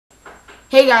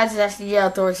Hey guys, it's SDJ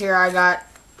Outdoors here. I got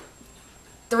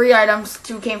 3 items.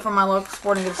 2 came from my local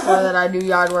sporting goods store that I do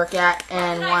yard work at,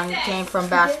 and 1 came from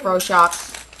Bass Pro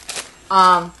Shops.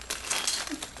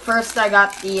 First I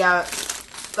got the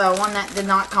one that did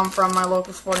not come from my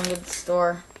local sporting goods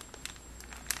store.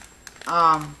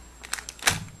 Are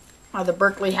the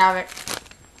Berkley Havoc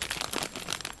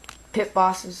Pit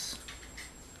Bosses.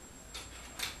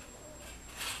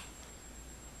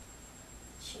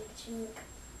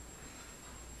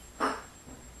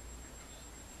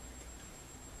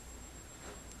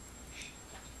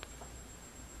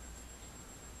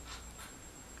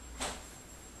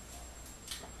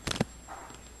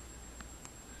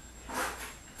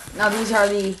 Now these are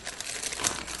the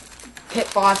Pit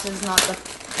Bosses, not the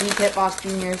Pit Boss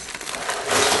Juniors.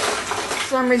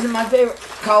 For some reason my favorite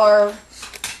color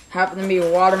happened to be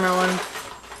watermelon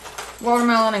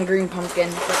and green pumpkin.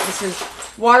 But this is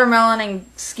watermelon and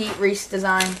Skeet Reese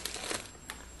design.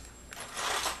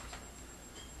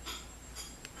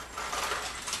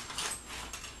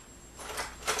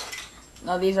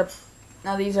 Now these are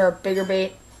a bigger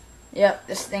bait. Yep,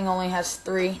 this thing only has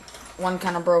 3. 1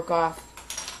 kind of broke off.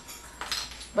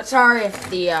 But sorry if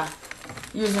the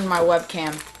using my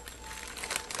webcam,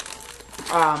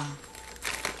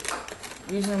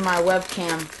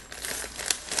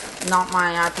 not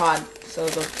my iPod, so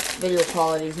the video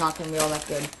quality is not going to be all that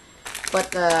good.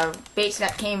 But the baits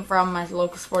that came from my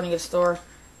local sporting goods store,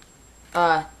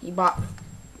 he bought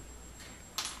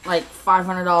like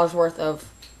 $500 worth of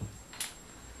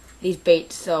these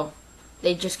baits, so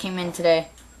they just came in today.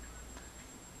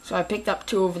 So I picked up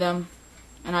 2 of them,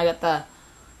 and I got the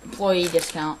employee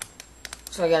discount,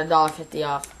 so I got $1.50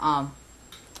 off.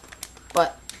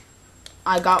 But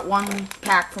I got 1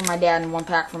 pack for my dad and 1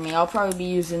 pack for me. I'll probably be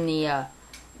using the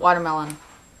watermelon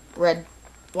with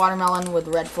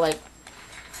red flake,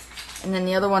 and then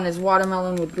the other one is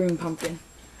watermelon with green pumpkin.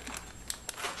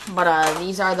 But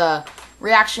these are the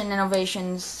Reaction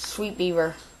Innovations Sweet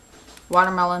Beaver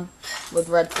watermelon with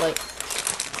red flake.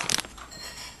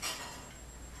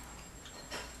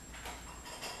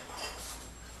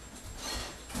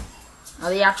 Now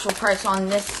the actual price on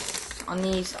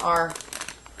these are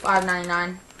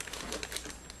 $5.99,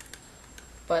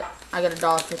 but I got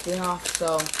 $1.50 off,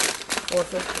 so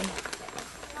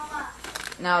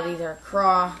 $4.50. Now these are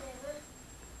craw.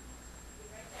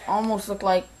 Almost look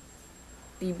like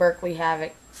the Berkley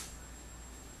Havoc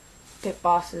Pit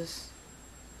Bosses,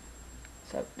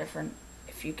 except different.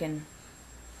 If you can.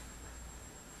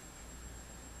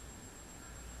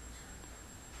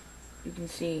 You can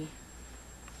see.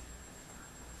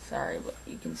 Sorry, but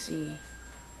you can see.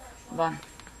 Hold on.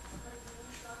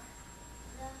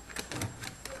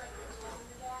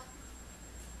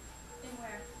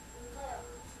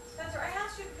 Spencer, I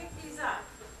asked you to pick these up.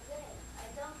 I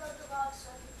dumped out the box so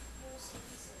I could use some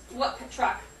pieces. What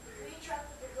truck? Green truck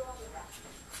with the door on the back.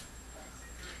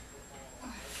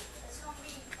 It's gonna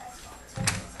be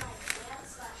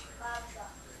cloud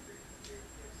truck.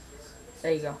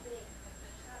 There you go.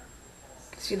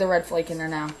 See the red flake in there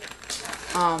now.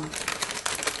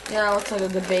 Yeah, it looks like a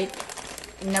good bait.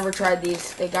 Never tried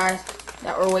these. The guys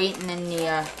that were waiting in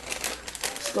the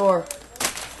store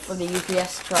for the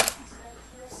UPS truck,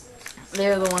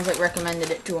 they're the ones that recommended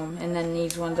it to them. And then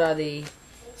these ones are the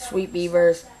Sweet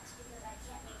Beavers.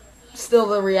 Still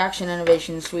the Reaction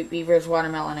Innovation Sweet Beavers,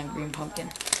 watermelon and green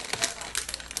pumpkin.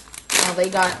 Now he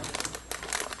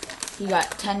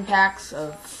got 10 packs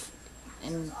of,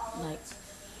 and like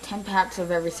 10 packs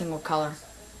of every single color.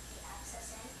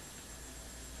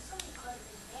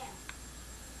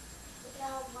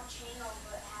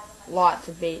 Lots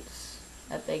of baits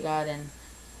that they got in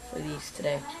for these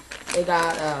today. They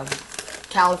got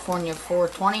California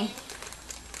 420,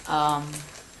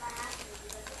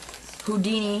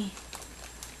 Houdini,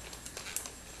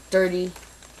 Dirty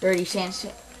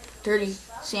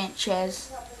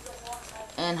Sanchez,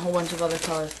 and a whole bunch of other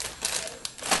colors.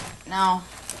 Now,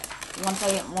 once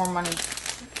I get more money,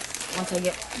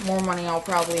 I'll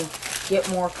probably get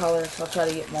more colors. I'll try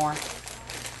to get more.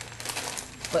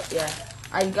 But yeah,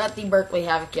 I got the Berkley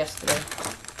Havoc yesterday.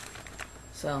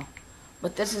 So,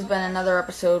 but this has been another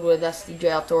episode with SDJ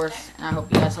Outdoors, and I hope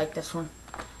you guys like this one.